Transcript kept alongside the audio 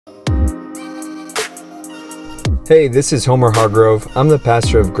Hey, this is Homer Hargrove. I'm the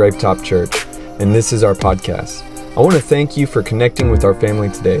pastor of Gravetop Church, and this is our podcast. I want to thank you for connecting with our family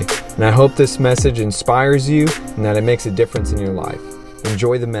today, and I hope this message inspires you and that it makes a difference in your life.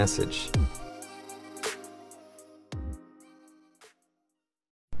 Enjoy the message.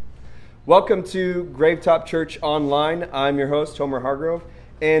 Welcome to Gravetop Church Online. I'm your host, Homer Hargrove,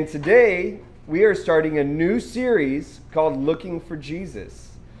 and today we are starting a new series called Looking for Jesus.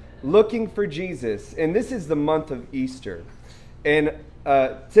 Looking for Jesus, and this is the month of Easter. And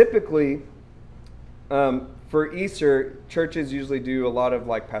typically, for Easter, churches usually do a lot of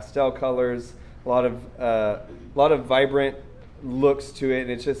like pastel colors, a lot of vibrant looks to it, and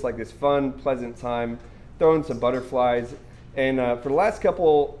it's just like this fun, pleasant time. Throw in some butterflies, and for the last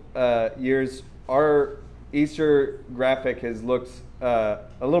couple years, our Easter graphic has looked a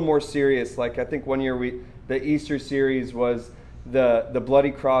little more serious. Like I think one year the Easter series was the bloody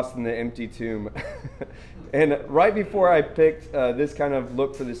cross and the empty tomb. And right before I picked this kind of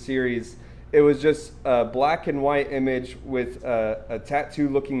look for the series, it was just a black and white image with a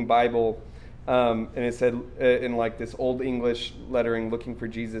tattoo-looking Bible, and it said in like this old English lettering, "Looking for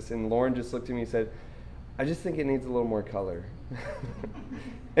Jesus." And Lauren just looked at me and said, "I just think it needs a little more color."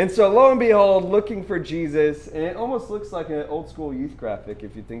 And so lo and behold, Looking for Jesus, and it almost looks like an old school youth graphic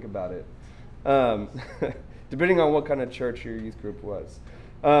if you think about it. Depending on what kind of church your youth group was.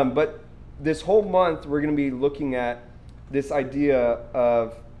 But this whole month, we're going to be looking at this idea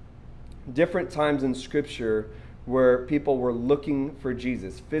of different times in Scripture where people were looking for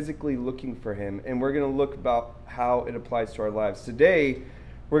Jesus, physically looking for him, and we're going to look about how it applies to our lives. Today,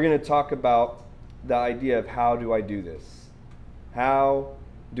 we're going to talk about the idea of how do I do this? How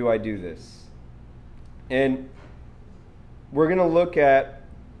do I do this? And we're going to look at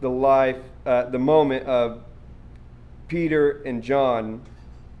the moment of Peter and John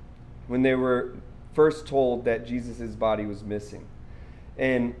when they were first told that Jesus' body was missing.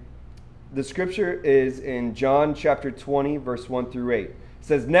 And the scripture is in John chapter 20, verse 1 through 8. It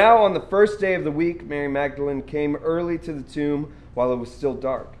says, "Now on the first day of the week, Mary Magdalene came early to the tomb while it was still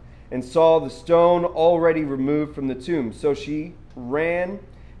dark, and saw the stone already removed from the tomb. So she ran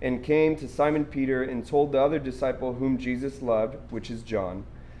and came to Simon Peter and told the other disciple whom Jesus loved, which is John,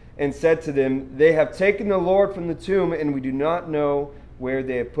 and said to them, 'They have taken the Lord from the tomb, and we do not know where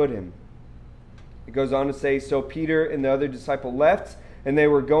they have put him.' It goes on to say, "So Peter and the other disciple left, and they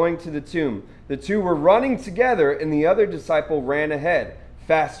were going to the tomb. The two were running together, and the other disciple ran ahead,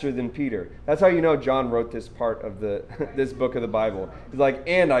 faster than Peter." That's how you know John wrote this part of this book of the Bible. He's like,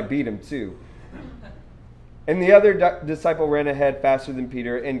 "And I beat him too." "And the other disciple ran ahead faster than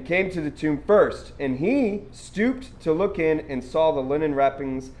Peter and came to the tomb first. And he stooped to look in and saw the linen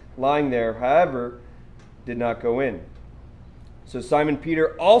wrappings lying there, however, did not go in. So Simon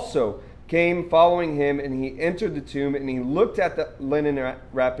Peter also came following him, and he entered the tomb, and he looked at the linen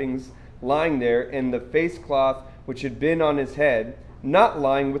wrappings lying there, and the face cloth which had been on his head, not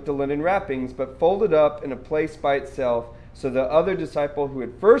lying with the linen wrappings, but folded up in a place by itself. So the other disciple who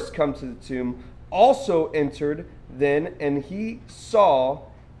had first come to the tomb also entered then, and he saw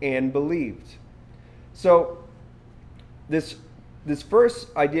and believed." So this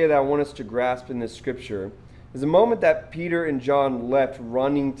first idea that I want us to grasp in this scripture is the moment that Peter and John left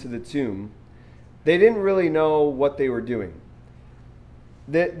running to the tomb. They didn't really know what they were doing.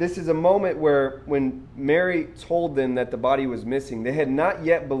 This is a moment where when Mary told them that the body was missing, they had not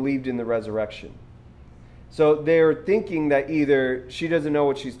yet believed in the resurrection. So they're thinking that either she doesn't know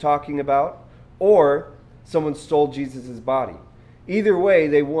what she's talking about, or someone stole Jesus' body. Either way,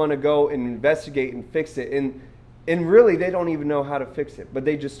 they want to go and investigate and fix it. And really, they don't even know how to fix it, but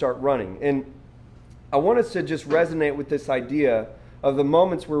they just start running. And I want us to just resonate with this idea of the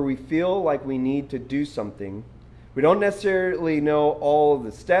moments where we feel like we need to do something. We don't necessarily know all of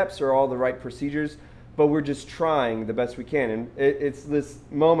the steps or all the right procedures, but we're just trying the best we can. And it's this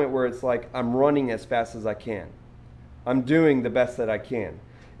moment where it's like, I'm running as fast as I can. I'm doing the best that I can.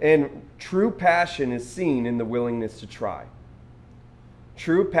 And true passion is seen in the willingness to try.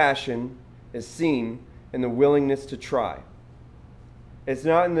 True passion is seen in the willingness to try. It's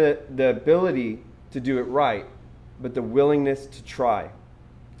not in the ability to do it right, but the willingness to try.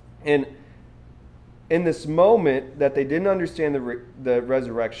 And in this moment that they didn't understand the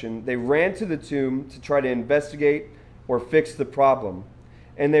resurrection, they ran to the tomb to try to investigate or fix the problem.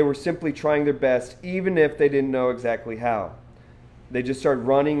 And they were simply trying their best, even if they didn't know exactly how. They just started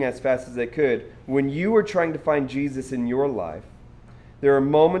running as fast as they could. When you are trying to find Jesus in your life, there are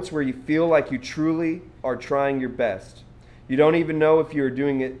moments where you feel like you truly are trying your best. You don't even know if you're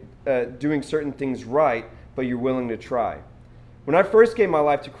doing certain things right, but you're willing to try. When I first gave my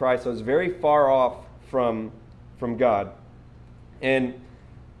life to Christ, I was very far off from from God. And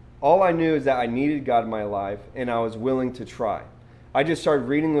all I knew is that I needed God in my life, and I was willing to try. I just started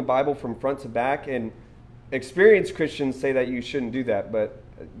reading the Bible from front to back, and experienced Christians say that you shouldn't do that, but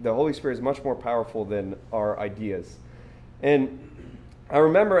the Holy Spirit is much more powerful than our ideas. And I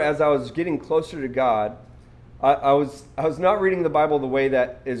remember as I was getting closer to God, I was not reading the Bible the way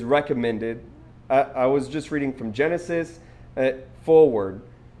that is recommended. I was just reading from Genesis forward.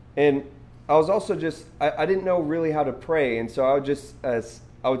 And I was also just, I didn't know really how to pray. And so I would just,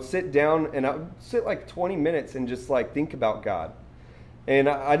 I would sit down and I would sit like 20 minutes and just like think about God. And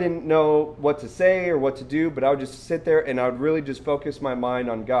I didn't know what to say or what to do, but I would just sit there and I would really just focus my mind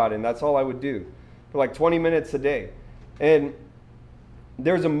on God. And that's all I would do for like 20 minutes a day. And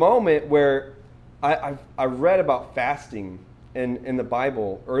there's a moment where I read about fasting in the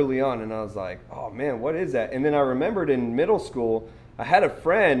Bible early on, and I was like, oh man, what is that? And then I remembered in middle school, I had a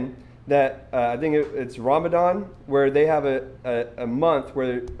friend that I think it's Ramadan, where they have a month,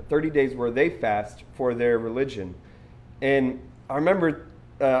 where 30 days where they fast for their religion. And I remember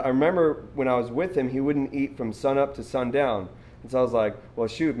when I was with him, he wouldn't eat from sun up to sundown. And so I was like, well,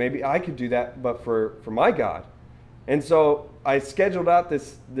 shoot, maybe I could do that, but for my God. And so I scheduled out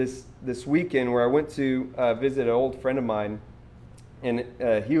this weekend where I went to visit an old friend of mine. And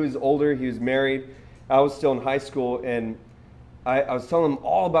he was older, he was married. I was still in high school, and I was telling him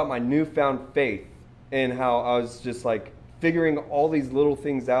all about my newfound faith and how I was just like figuring all these little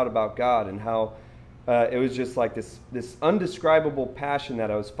things out about God, and how it was just like this undescribable passion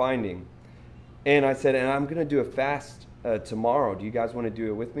that I was finding. And I said, and I'm going to do a fast tomorrow. Do you guys want to do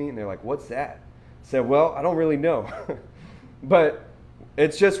it with me? And they're like, what's that? I said, well, I don't really know. But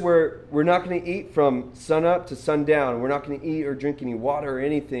it's just we're not going to eat from sun up to sundown. We're not going to eat or drink any water or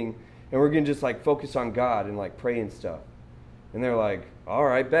anything. And we're going to just like focus on God and like pray and stuff. And they're like, all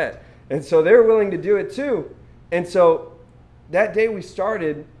right, bet. And so they're willing to do it too. And so that day we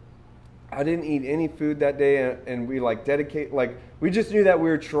started, I didn't eat any food that day. And we like we just knew that we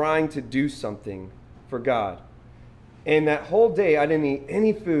were trying to do something for God. And that whole day I didn't eat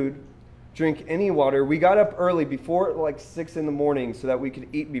any food, drink any water. We got up early before like 6 in the morning so that we could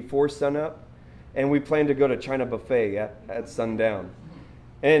eat before sunup. And we planned to go to China Buffet at sundown.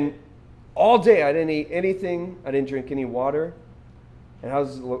 And all day I didn't eat anything. I didn't drink any water. And I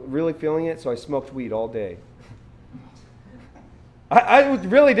was really feeling it, so I smoked weed all day. I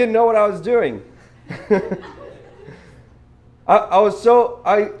really didn't know what I was doing.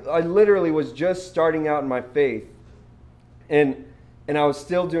 I literally was just starting out in my faith. And I was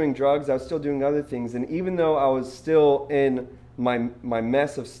still doing drugs. I was still doing other things. And even though I was still in my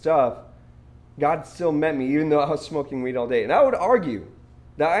mess of stuff, God still met me, even though I was smoking weed all day. And I would argue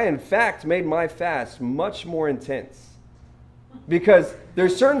that I, in fact, made my fast much more intense. Because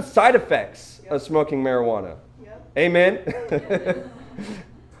there's certain side effects of smoking marijuana. Yep. Amen?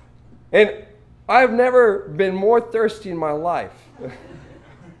 And I've never been more thirsty in my life.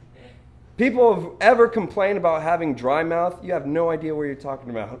 People have ever complained about having dry mouth. You have no idea what you're talking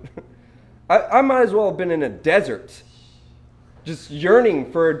about. I might as well have been in a desert, just yearning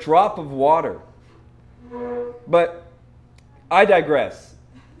for a drop of water. But I digress.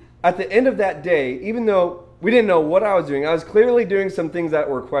 At the end of that day, even though we didn't know what I was doing, I was clearly doing some things that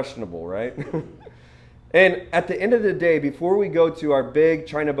were questionable, right? And at the end of the day, before we go to our big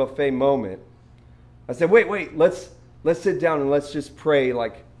China Buffet moment, I said, wait, let's sit down and let's just pray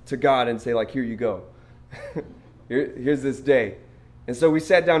like to God and say like, here you go. Here's this day. And so we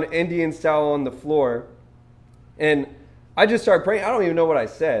sat down Indian style on the floor, and I just started praying. I don't even know what I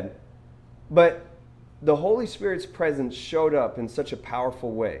said, but the Holy Spirit's presence showed up in such a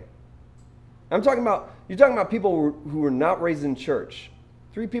powerful way. You're talking about people who were not raised in church.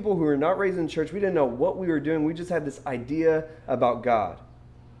 3 people who were not raised in church. We didn't know what we were doing. We just had this idea about God,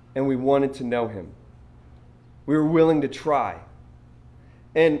 and we wanted to know Him. We were willing to try.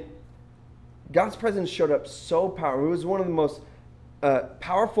 And God's presence showed up so powerful. It was one of the most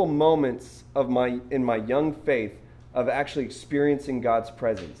powerful moments in my young faith of actually experiencing God's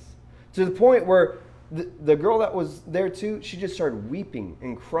presence. To the point where the girl that was there too, she just started weeping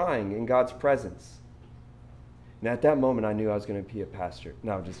and crying in God's presence. And at that moment, I knew I was going to be a pastor.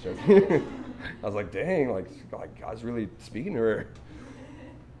 No, I'm just joking. I was like, dang, like God's really speaking to her.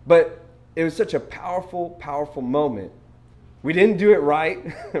 But it was such a powerful, powerful moment. We didn't do it right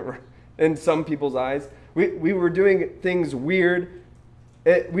in some people's eyes. We were doing things weird.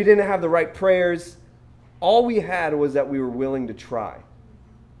 We didn't have the right prayers. All we had was that we were willing to try.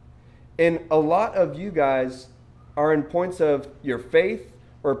 And a lot of you guys are in points of your faith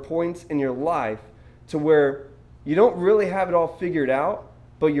or points in your life to where you don't really have it all figured out,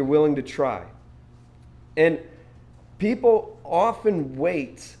 but you're willing to try. And People often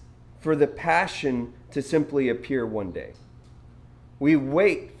wait for the passion to simply appear one day. We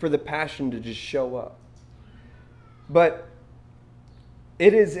wait for the passion to just show up. But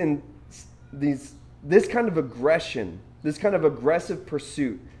it is in this kind of aggression, this kind of aggressive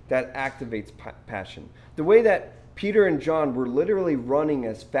pursuit that activates passion. The way that Peter and John were literally running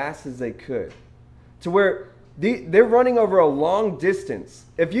as fast as they could, to where they're running over a long distance.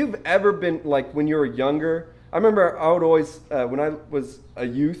 If you've ever been, like when you were younger, I remember I would always, when I was a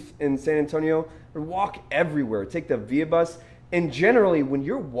youth in San Antonio, I would walk everywhere, take the Via bus. And generally, when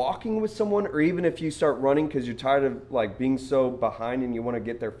you're walking with someone, or even if you start running because you're tired of like being so behind and you want to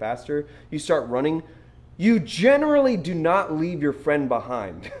get there faster, you start running, you generally do not leave your friend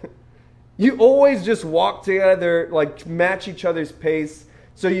behind. You always just walk together, like match each other's pace,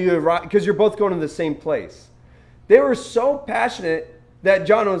 so you arrive, because you're both going to the same place. They were so passionate that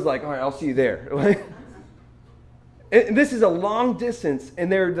John was like, all right, I'll see you there. And this is a long distance, and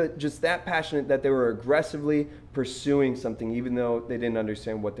they're just that passionate that they were aggressively pursuing something, even though they didn't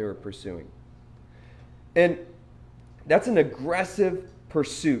understand what they were pursuing. And that's an aggressive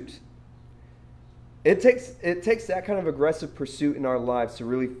pursuit. It takes that kind of aggressive pursuit in our lives to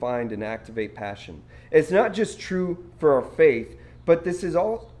really find and activate passion. It's not just true for our faith, but this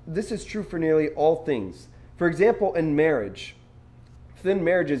is true for nearly all things. For example, in marriage, within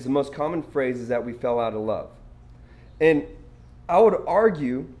marriages, the most common phrase is that we fell out of love. And I would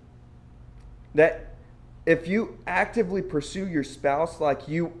argue that if you actively pursue your spouse like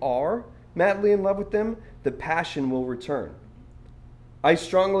you are madly in love with them, the passion will return. I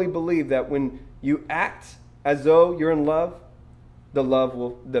strongly believe that when you act as though you're in love,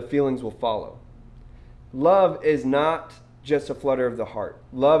 the feelings will follow. Love is not just a flutter of the heart.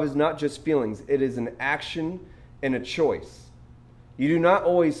 Love is not just feelings. It is an action and a choice. You do not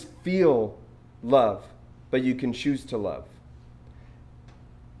always feel love, but you can choose to love.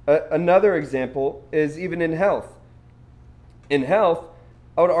 Another example is even in health. In health,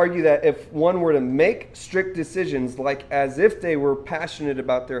 I would argue that if one were to make strict decisions, like as if they were passionate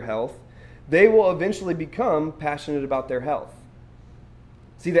about their health, they will eventually become passionate about their health.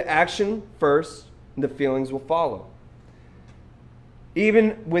 See, the action first, and the feelings will follow.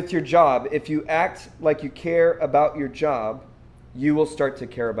 Even with your job, if you act like you care about your job, you will start to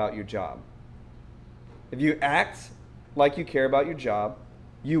care about your job. If you act like you care about your job,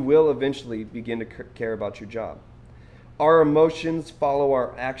 you will eventually begin to care about your job. Our emotions follow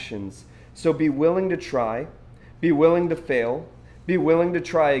our actions. So be willing to try, be willing to fail, be willing to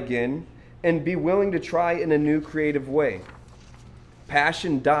try again, and be willing to try in a new creative way.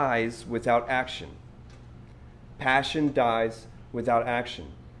 Passion dies without action. Passion dies without action.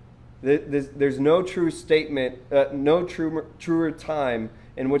 There's no true statement, truer time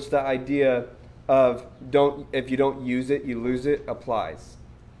in which the idea of if you don't use it, you lose it applies.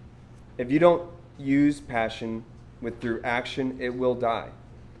 If you don't use passion through action, it will die.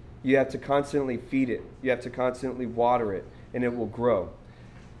 You have to constantly feed it. You have to constantly water it, and it will grow.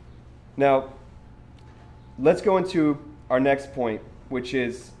 Now, let's go into our next point, which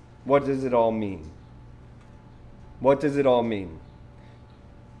is, what does it all mean? What does it all mean?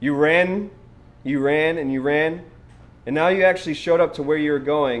 You ran, and now you actually showed up to where you were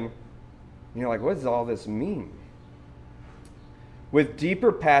going, and you're like, what does all this mean? With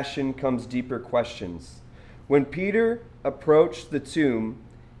deeper passion comes deeper questions. When Peter approached the tomb,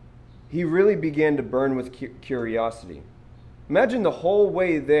 he really began to burn with curiosity. Imagine the whole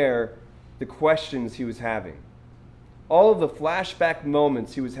way there, the questions he was having. All of the flashback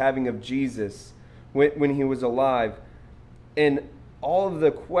moments he was having of Jesus when he was alive, and all of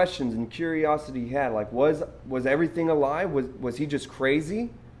the questions and curiosity he had, like, was everything alive? Was he just crazy?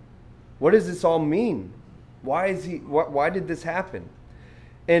 What does this all mean? Why did this happen?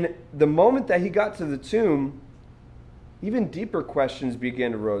 And the moment that he got to the tomb, even deeper questions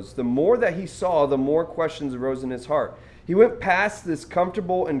began to arise. The more that he saw, the more questions arose in his heart. He went past this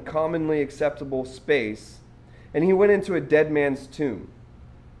comfortable and commonly acceptable space, and he went into a dead man's tomb.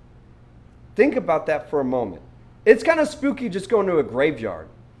 Think about that for a moment. It's kind of spooky just going to a graveyard,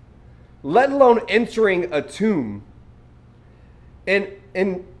 let alone entering a tomb. And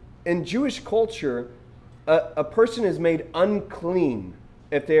in Jewish culture, a person is made unclean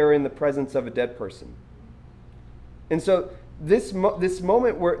if they are in the presence of a dead person. And so this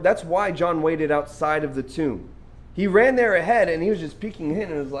moment that's why John waited outside of the tomb. He ran there ahead, and he was just peeking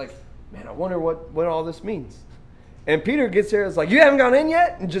in, and was like, man, I wonder what all this means. And Peter gets there and is like, you haven't gone in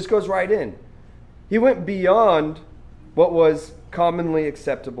yet? And just goes right in. He went beyond what was commonly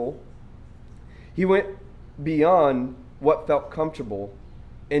acceptable. He went beyond what felt comfortable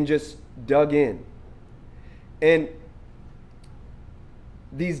and just dug in. And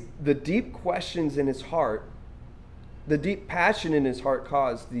the deep questions in his heart, the deep passion in his heart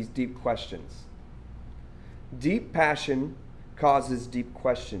caused these deep questions. Deep passion causes deep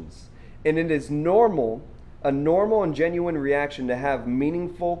questions. And it is normal, a normal and genuine reaction to have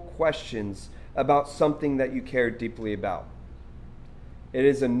meaningful questions about something that you care deeply about. It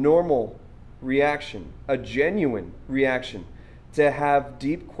is a normal reaction, a genuine reaction, to have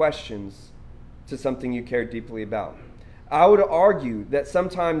deep questions to something you care deeply about. I would argue that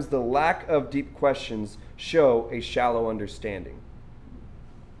sometimes the lack of deep questions show a shallow understanding.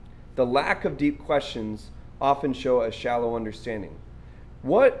 The lack of deep questions often show a shallow understanding.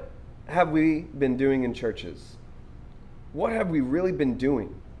 What have we been doing in churches? What have we really been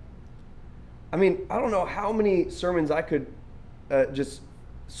doing? I mean, I don't know how many sermons I could just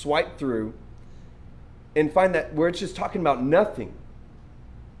swipe through and find that where it's just talking about nothing.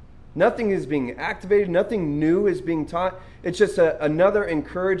 Nothing is being activated. Nothing new is being taught. It's just another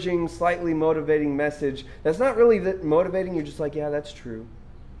encouraging, slightly motivating message that's not really that motivating. You're just like, yeah, that's true.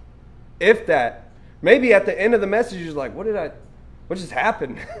 If that. Maybe at the end of the message, you're just like, what just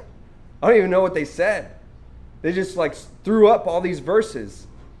happened? I don't even know what they said. They just like threw up all these verses.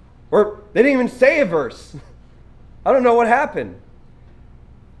 Or they didn't even say a verse. I don't know what happened.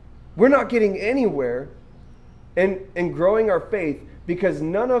 We're not getting anywhere in growing our faith because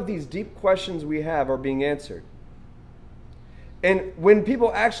none of these deep questions we have are being answered. And when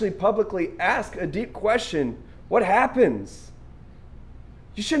people actually publicly ask a deep question, what happens?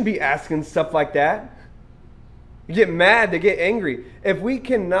 You shouldn't be asking stuff like that. You get mad, they get angry. If we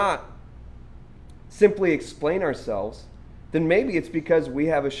cannot simply explain ourselves, then maybe it's because we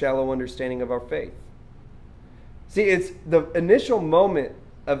have a shallow understanding of our faith. See, it's the initial moment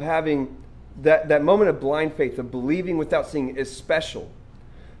of having that moment of blind faith, of believing without seeing, is special.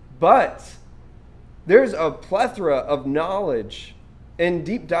 But there's a plethora of knowledge and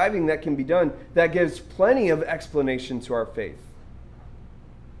deep diving that can be done that gives plenty of explanation to our faith.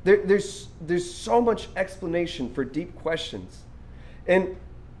 There's so much explanation for deep questions. And in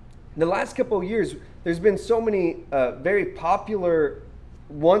the last couple of years, there's been so many very popular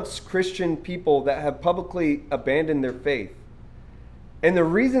once Christian people that have publicly abandoned their faith. And the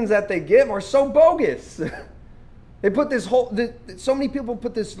reasons that they give are so bogus. They put this so many people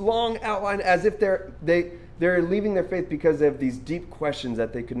put this long outline as if they're leaving their faith because they have these deep questions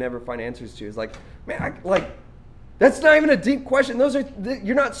that they could never find answers to. It's like, man, that's not even a deep question.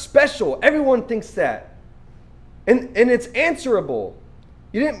 You're not special. Everyone thinks that. And it's answerable.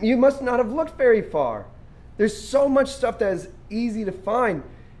 You must not have looked very far. There's so much stuff that is easy to find.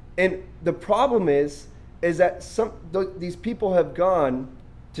 And the problem is that these people have gone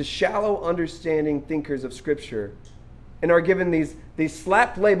to shallow understanding thinkers of Scripture and are given these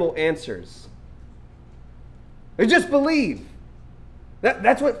slap label answers. They just believe.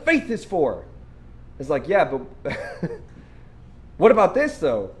 That's what faith is for. It's like, yeah, but what about this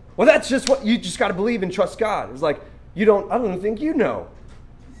though? Well, that's just what you just got to believe and trust God. It's like, I don't think you know.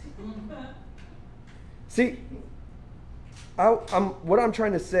 See, what I'm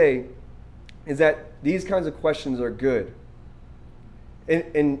trying to say is that these kinds of questions are good.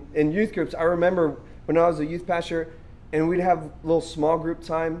 In youth groups, I remember when I was a youth pastor and we'd have a little small group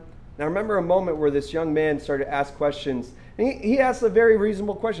time. And I remember a moment where this young man started to ask questions. And he asked a very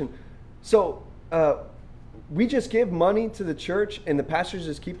reasonable question. So, we just give money to the church and the pastors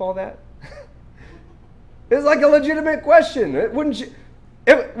just keep all that? It's like a legitimate question.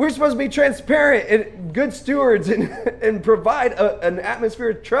 We're supposed to be transparent and good stewards and provide an atmosphere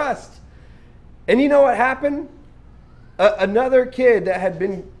of trust. And you know what happened? Another kid that had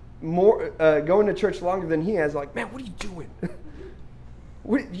been going to church longer than he has, like, man, what are you doing?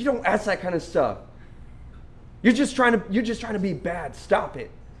 You don't ask that kind of stuff. You're just trying to be bad. Stop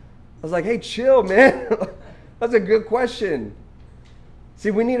it. I was like, hey, chill, man. That's a good question.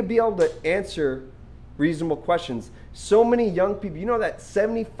 See, we need to be able to answer reasonable questions. So many young people, you know that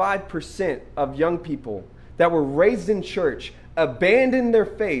 75% of young people that were raised in church abandon their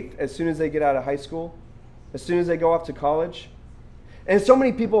faith as soon as they get out of high school, as soon as they go off to college. And so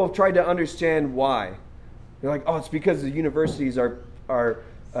many people have tried to understand why. They're like, oh, it's because the universities are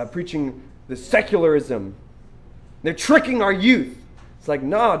preaching the secularism. They're tricking our youth. It's like,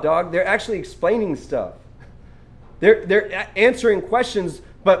 nah, dog, they're actually explaining stuff. They're answering questions,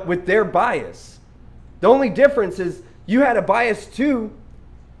 but with their bias. The only difference is you had a bias too,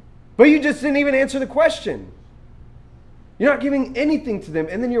 but you just didn't even answer the question. You're not giving anything to them,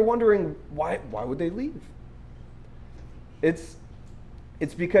 and then you're wondering, why would they leave? It's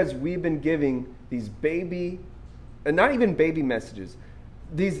because we've been giving these not even baby messages,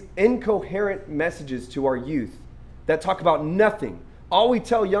 these incoherent messages to our youth that talk about nothing all we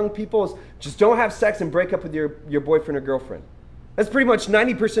tell young people is just don't have sex and break up with your boyfriend or girlfriend. That's pretty much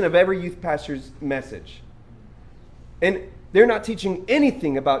 90% of every youth pastor's message. And they're not teaching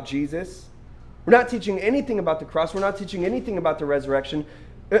anything about Jesus. We're not teaching anything about the cross. We're not teaching anything about the resurrection.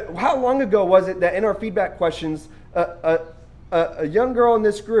 How long ago was it that in our feedback questions, a young girl in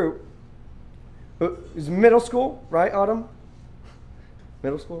this group, it was middle school, right, Autumn?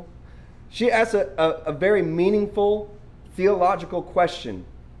 Middle school? She asked a very meaningful theological question.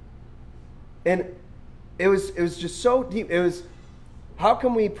 And it was just so deep. It was, how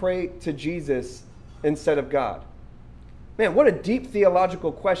can we pray to Jesus instead of God? Man, what a deep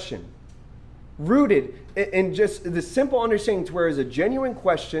theological question. Rooted in just the simple understanding to where it's a genuine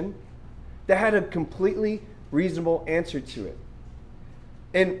question that had a completely reasonable answer to it.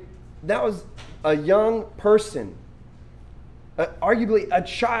 And that was a young person, arguably a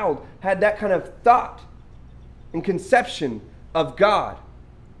child, had that kind of thought and conception of God.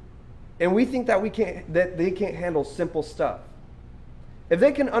 And we think that they can't handle simple stuff. If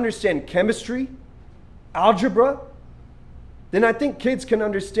they can understand chemistry, algebra, then I think kids can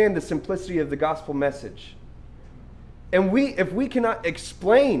understand the simplicity of the gospel message. And if we cannot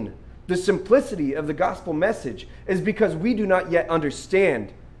explain the simplicity of the gospel message, is because we do not yet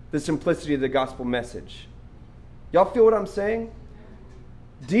understand the simplicity of the gospel message. Y'all feel what I'm saying?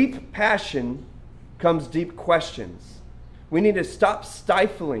 Deep passion comes deep questions. We need to stop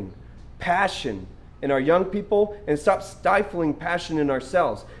stifling passion in our young people and stop stifling passion in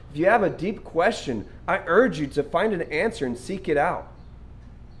ourselves. If you have a deep question, I urge you to find an answer and seek it out.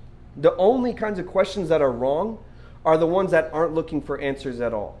 The only kinds of questions that are wrong are the ones that aren't looking for answers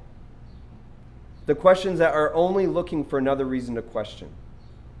at all. The questions that are only looking for another reason to question.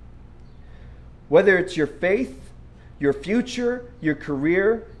 Whether it's your faith, your future, your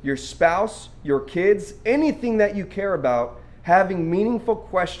career, your spouse, your kids, anything that you care about, having meaningful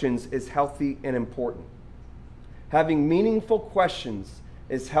questions is healthy and important. Having meaningful questions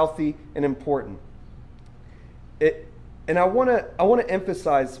is healthy and important. And I want to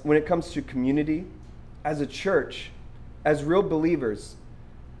emphasize when it comes to community, as a church, as real believers,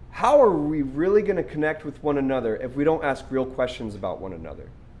 how are we really going to connect with one another if we don't ask real questions about one another?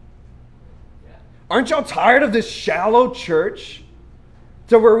 Aren't y'all tired of this shallow church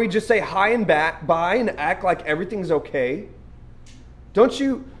to where we just say hi and bye and act like everything's okay? Don't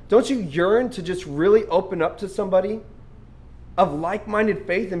you yearn to just really open up to somebody of like-minded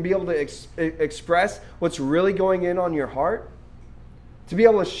faith and be able to express what's really going on your heart? To be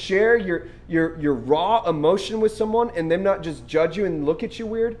able to share your raw emotion with someone and them not just judge you and look at you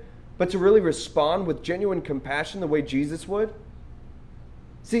weird, but to really respond with genuine compassion the way Jesus would?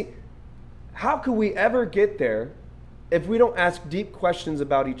 See, how could we ever get there if we don't ask deep questions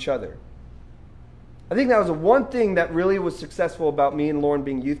about each other? I think that was the one thing that really was successful about me and Lauren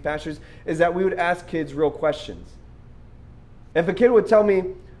being youth pastors, is that we would ask kids real questions. If a kid would tell me,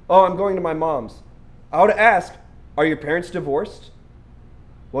 oh, I'm going to my mom's, I would ask, are your parents divorced?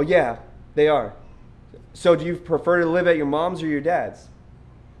 Well, yeah, they are. So do you prefer to live at your mom's or your dad's?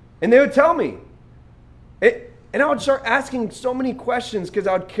 And they would tell me. And I would start asking so many questions because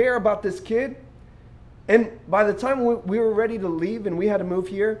I would care about this kid. And by the time we were ready to leave and we had to move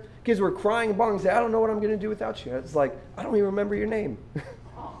here, kids were crying and bawling and saying, I don't know what I'm going to do without you. It's like, I don't even remember your name.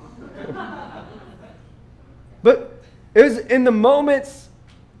 But it was in the moments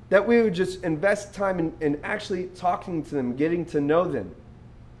that we would just invest time in actually talking to them, getting to know them,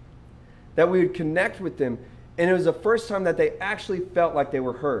 that we would connect with them. And it was the first time that they actually felt like they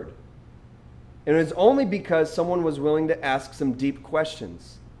were heard. And it was only because someone was willing to ask some deep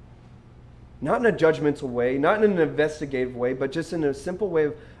questions. Not in a judgmental way, not in an investigative way, but just in a simple way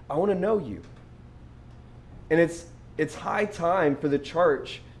of, I want to know you. And it's high time for the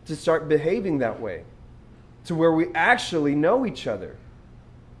church to start behaving that way, to where we actually know each other.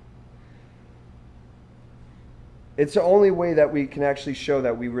 It's the only way that we can actually show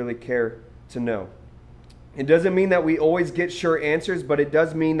that we really care to know. It doesn't mean that we always get sure answers, but it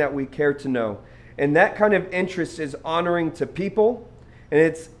does mean that we care to know. And that kind of interest is honoring to people, and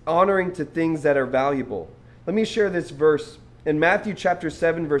it's honoring to things that are valuable. Let me share this verse. In Matthew chapter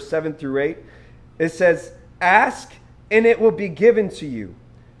 7, verse 7 through 8, it says, ask, and it will be given to you.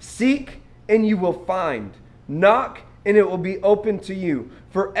 Seek, and you will find. Knock, and it will be open to you.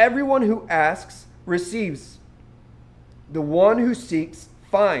 For everyone who asks receives. The one who seeks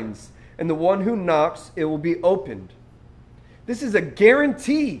finds. And the one who knocks, it will be opened. This is a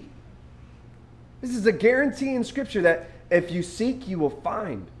guarantee. This is a guarantee in Scripture that if you seek, you will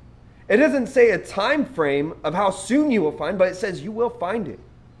find. It doesn't say a time frame of how soon you will find, but it says you will find it.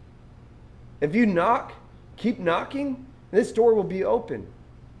 If you knock, keep knocking, This door will be open.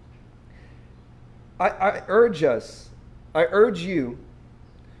 I urge you,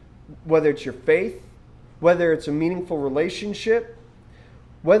 whether it's your faith, whether it's a meaningful relationship,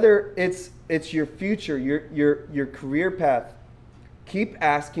 whether it's your future, your career path, keep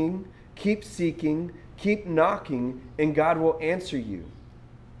asking, keep seeking, keep knocking, and God will answer you.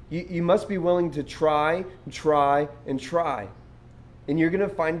 You must be willing to try, and try. And you're going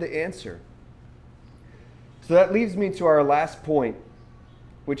to find the answer. So that leads me to our last point,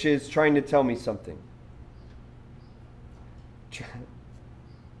 which is trying to tell me something.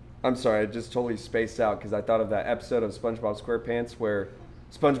 I'm sorry, I just totally spaced out because I thought of that episode of SpongeBob SquarePants where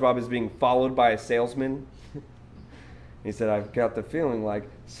SpongeBob is being followed by a salesman. He said, I've got the feeling like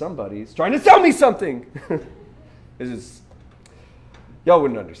somebody's trying to sell me something. This is, y'all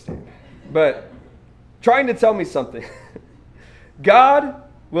wouldn't understand. But trying to tell me something. God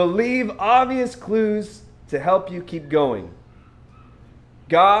will leave obvious clues to help you keep going.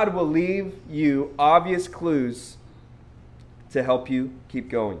 God will leave you obvious clues to help you keep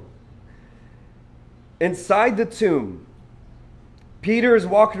going. Inside the tomb, Peter is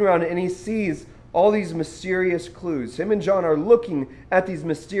walking around and he sees all these mysterious clues. Him and John are looking at these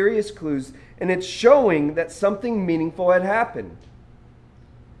mysterious clues, and it's showing that something meaningful had happened.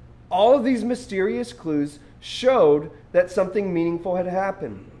 All of these mysterious clues showed that something meaningful had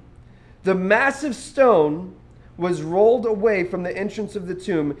happened. The massive stone was rolled away from the entrance of the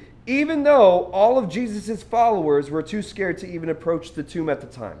tomb, even though all of Jesus' followers were too scared to even approach the tomb at the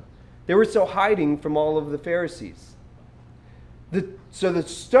time. They were still hiding from all of the Pharisees. So the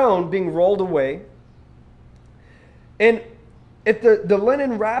stone being rolled away, and if the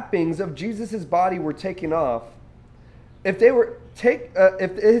linen wrappings of Jesus' body were taken off, if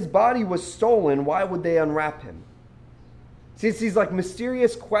his body was stolen, why would they unwrap him? See, it's these like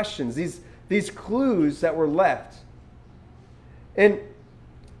mysterious questions, these clues that were left. And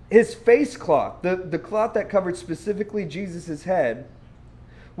his face cloth, the cloth that covered specifically Jesus' head,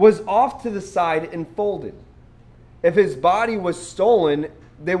 was off to the side and folded. If his body was stolen,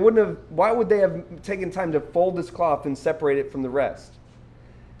 why would they have taken time to fold this cloth and separate it from the rest?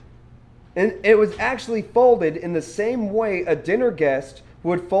 And it was actually folded in the same way a dinner guest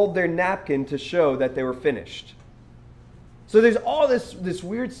would fold their napkin to show that they were finished. So there's all this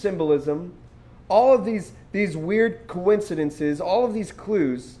weird symbolism, all of these weird coincidences, all of these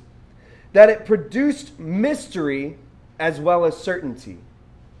clues, that it produced mystery as well as certainty.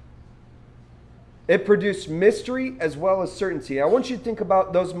 It produced mystery as well as certainty. I want you to think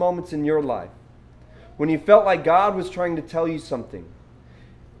about those moments in your life when you felt like God was trying to tell you something.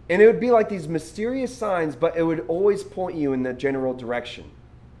 And it would be like these mysterious signs, but it would always point you in the general direction.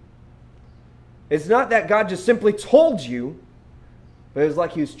 It's not that God just simply told you, but it was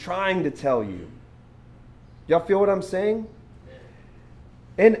like he was trying to tell you. Y'all feel what I'm saying?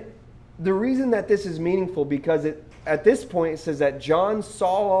 And the reason that this is meaningful, because at this point it says that John saw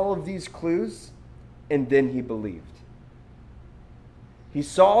all of these clues and then he believed. He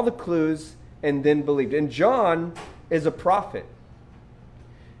saw the clues and then believed. And John is a prophet.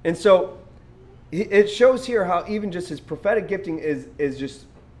 And so it shows here how even just his prophetic gifting is just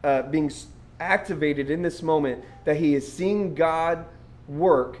being activated in this moment, that he is seeing God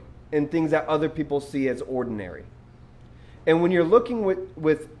work in things that other people see as ordinary. And when you're looking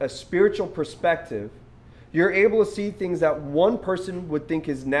with a spiritual perspective, you're able to see things that one person would think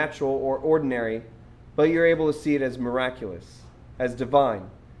is natural or ordinary, but you're able to see it as miraculous, as divine,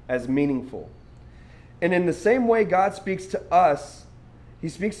 as meaningful. And in the same way God speaks to us, he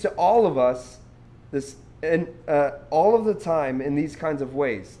speaks to all of us all of the time in these kinds of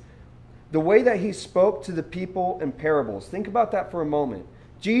ways. The way that he spoke to the people in parables. Think about that for a moment.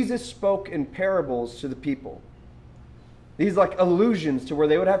 Jesus spoke in parables to the people. These like allusions to where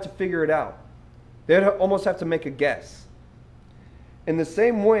they would have to figure it out. They would almost have to make a guess. In the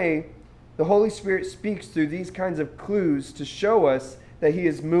same way, the Holy Spirit speaks through these kinds of clues to show us that he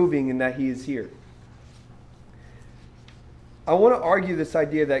is moving and that he is here. I want to argue this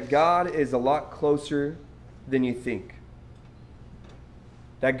idea that God is a lot closer than you think.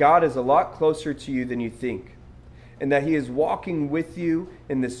 That God is a lot closer to you than you think. And that he is walking with you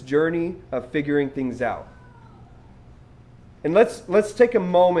in this journey of figuring things out. And let's take a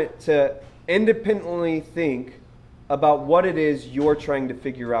moment to independently think about what it is you're trying to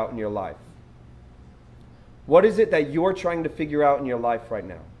figure out in your life. What is it that you're trying to figure out in your life right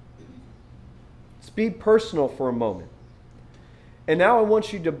now? Let's be personal for a moment. And now I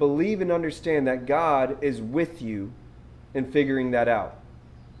want you to believe and understand that God is with you in figuring that out.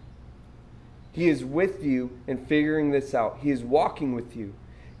 He is with you in figuring this out. He is walking with you.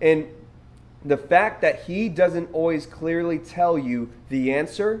 And the fact that he doesn't always clearly tell you the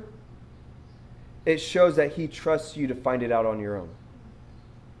answer, it shows that he trusts you to find it out on your own.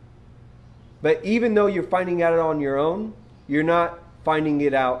 But even though you're finding out on your own, you're not finding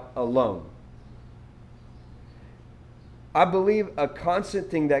it out alone. I believe a constant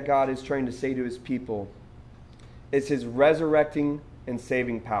thing that God is trying to say to his people is his resurrecting and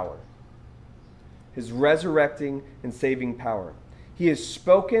saving power. His resurrecting and saving power. He has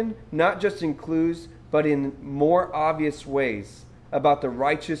spoken not just in clues, but in more obvious ways about the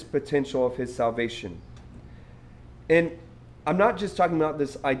righteous potential of his salvation. And I'm not just talking about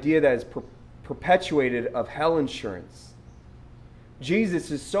this idea that is perpetuated of hell insurance.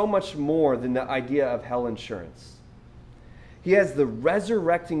 Jesus is so much more than the idea of hell insurance. He has the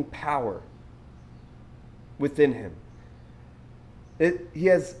resurrecting power within him.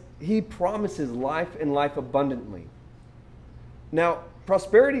 He promises life and life abundantly. Now,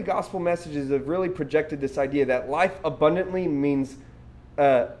 prosperity gospel messages have really projected this idea that life abundantly means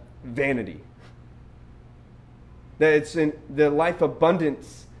vanity. That the life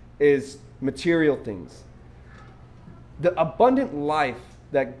abundance is material things. The abundant life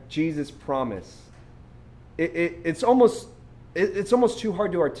that Jesus promised, it's almost too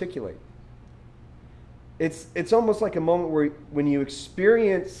hard to articulate. It's almost like a moment where when you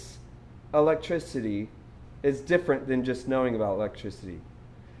experience electricity, it's different than just knowing about electricity.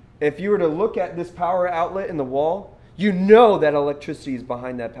 If you were to look at this power outlet in the wall, you know that electricity is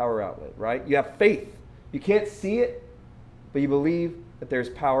behind that power outlet, right? You have faith. You can't see it, but you believe that there's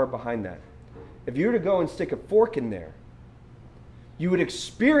power behind that. If you were to go and stick a fork in there, you would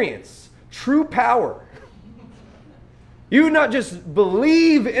experience true power. You would not just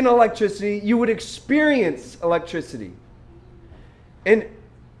believe in electricity, you would experience electricity. And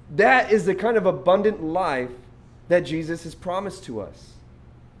that is the kind of abundant life that Jesus has promised to us.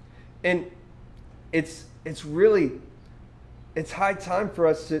 And it's high time for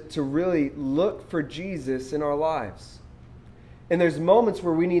us to really look for Jesus in our lives. And there's moments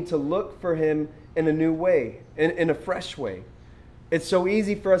where we need to look for him in a new way, in a fresh way. It's so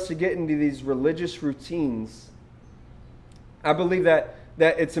easy for us to get into these religious routines. I believe that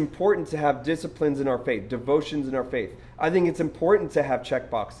it's important to have disciplines in our faith, devotions in our faith. I think it's important to have check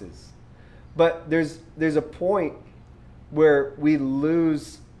boxes. But there's a point where we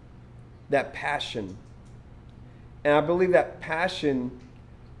lose that passion. And I believe that passion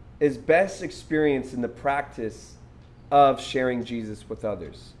is best experienced in the practice of sharing Jesus with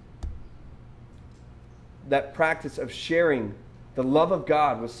others. That practice of sharing the love of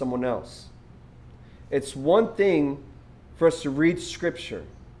God with someone else. It's one thing for us to read Scripture,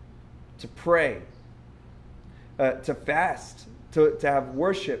 to pray, to fast, to have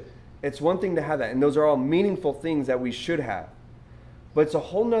worship. It's one thing to have that, and those are all meaningful things that we should have. But it's a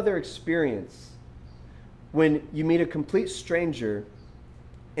whole nother experience when you meet a complete stranger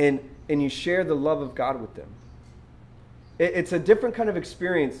and you share the love of God with them. It's a different kind of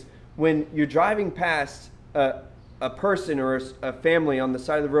experience when you're driving past a person or a family on the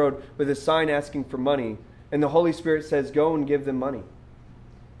side of the road with a sign asking for money, and the Holy Spirit says, go and give them money.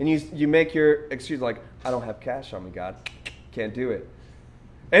 And you make your excuse like, I don't have cash on me, God. Can't do it.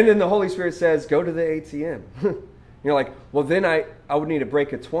 And then the Holy Spirit says, go to the ATM. You're like, well, then I would need to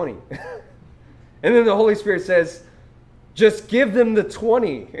break a 20. And then the Holy Spirit says, just give them the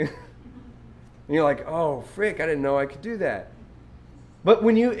 20. And you're like, oh, frick, I didn't know I could do that. But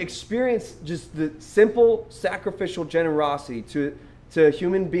when you experience just the simple sacrificial generosity to a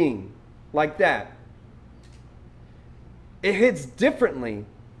human being like that, it hits differently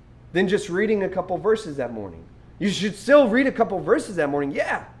than just reading a couple verses that morning. You should still read a couple verses that morning,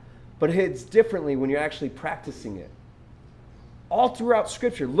 yeah, but it hits differently when you're actually practicing it. All throughout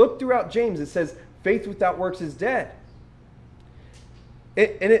Scripture, look throughout James, it says faith without works is dead.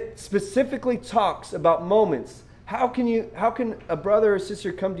 And it specifically talks about moments. How can a brother or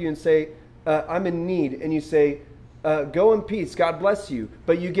sister come to you and say, I'm in need, and you say, go in peace, God bless you,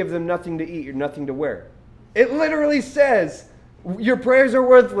 but you give them nothing to eat or nothing to wear? It literally says your prayers are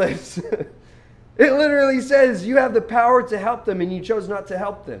worthless. It literally says you have the power to help them and you chose not to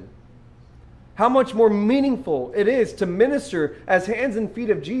help them. How much more meaningful it is to minister as hands and feet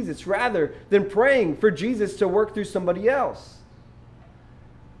of Jesus rather than praying for Jesus to work through somebody else.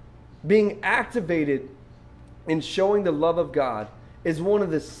 Being activated in showing the love of God is one of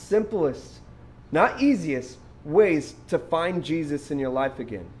the simplest, not easiest, ways to find Jesus in your life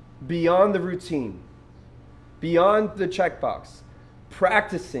again. Beyond the routine, beyond the checkbox,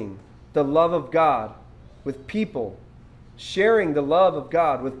 practicing the love of God with people, sharing the love of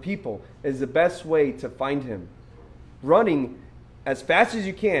God with people is the best way to find Him. Running as fast as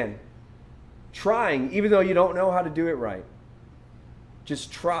you can trying, even though you don't know how to do it right.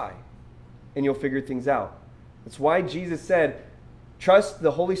 Just try, and you'll figure things out. That's why Jesus said, trust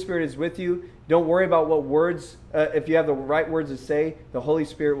the Holy Spirit is with you. Don't worry about what words, if you have the right words to say, the Holy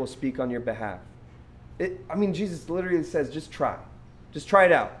Spirit will speak on your behalf. Jesus literally says, just try. Just try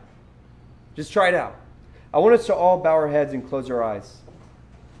it out. Just try it out. I want us to all bow our heads and close our eyes.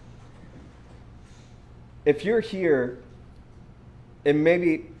 If you're here, and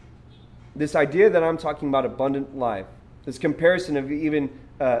maybe this idea that I'm talking about, abundant life, this comparison of even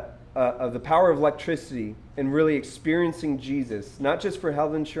of the power of electricity and really experiencing Jesus, not just for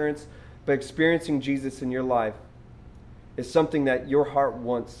health insurance, but experiencing Jesus in your life, is something that your heart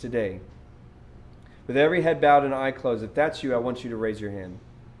wants today. With every head bowed and eye closed, if that's you, I want you to raise your hand.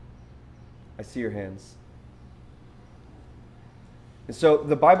 I see your hands. And so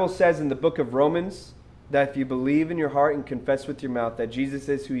the Bible says in the book of Romans that if you believe in your heart and confess with your mouth that Jesus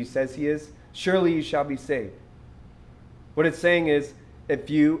is who he says he is, surely you shall be saved. What it's saying is, if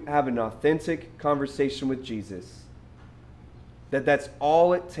you have an authentic conversation with Jesus, that's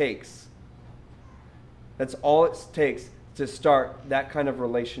all it takes. That's all it takes to start that kind of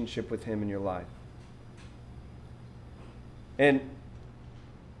relationship with him in your life. And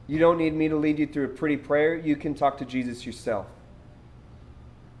you don't need me to lead you through a pretty prayer. You can talk to Jesus yourself.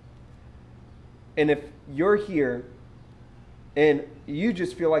 And if you're here and you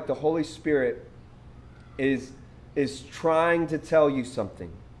just feel like the Holy Spirit is trying to tell you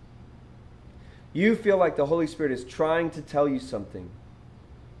something, you feel like the Holy Spirit is trying to tell you something,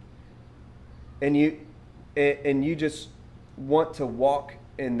 and you just want to walk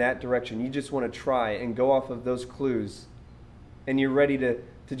in that direction, you just want to try and go off of those clues, and you're ready to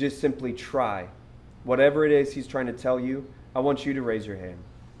just simply try whatever it is he's trying to tell you, I want you to raise your hand.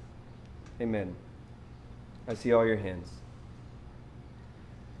 Amen. I see all your hands.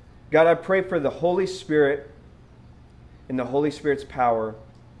 God, I pray for the Holy Spirit and the Holy Spirit's power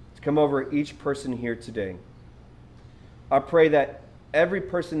to come over each person here today. I pray that every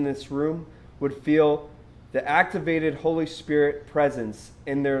person in this room would feel the activated Holy Spirit presence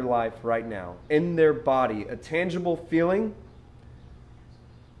in their life right now, in their body, a tangible feeling,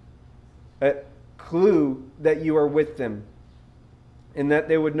 a clue that you are with them, and that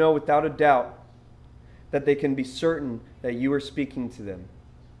they would know without a doubt that they can be certain that you are speaking to them.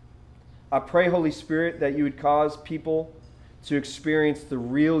 I pray, Holy Spirit, that you would cause people to experience the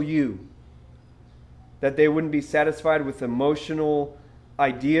real you, that they wouldn't be satisfied with emotional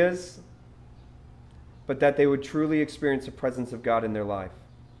ideas, but that they would truly experience the presence of God in their life.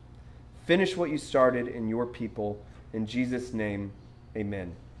 Finish what you started in your people. In Jesus' name,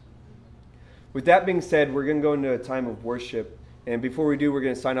 amen. With that being said, we're going to go into a time of worship. And before we do, we're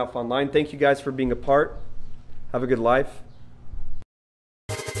going to sign off online. Thank you guys for being a part. Have a good life.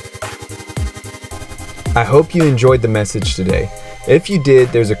 I hope you enjoyed the message today. If you did,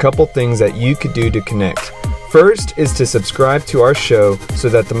 there's a couple things that you could do to connect. First is to subscribe to our show so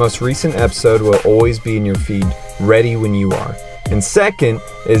that the most recent episode will always be in your feed, ready when you are. And second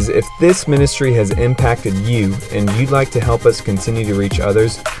is, if this ministry has impacted you and you'd like to help us continue to reach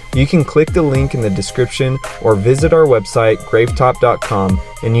others, you can click the link in the description or visit our website, gravetop.com,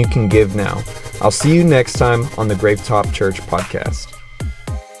 and you can give now. I'll see you next time on the Gravetop Church podcast.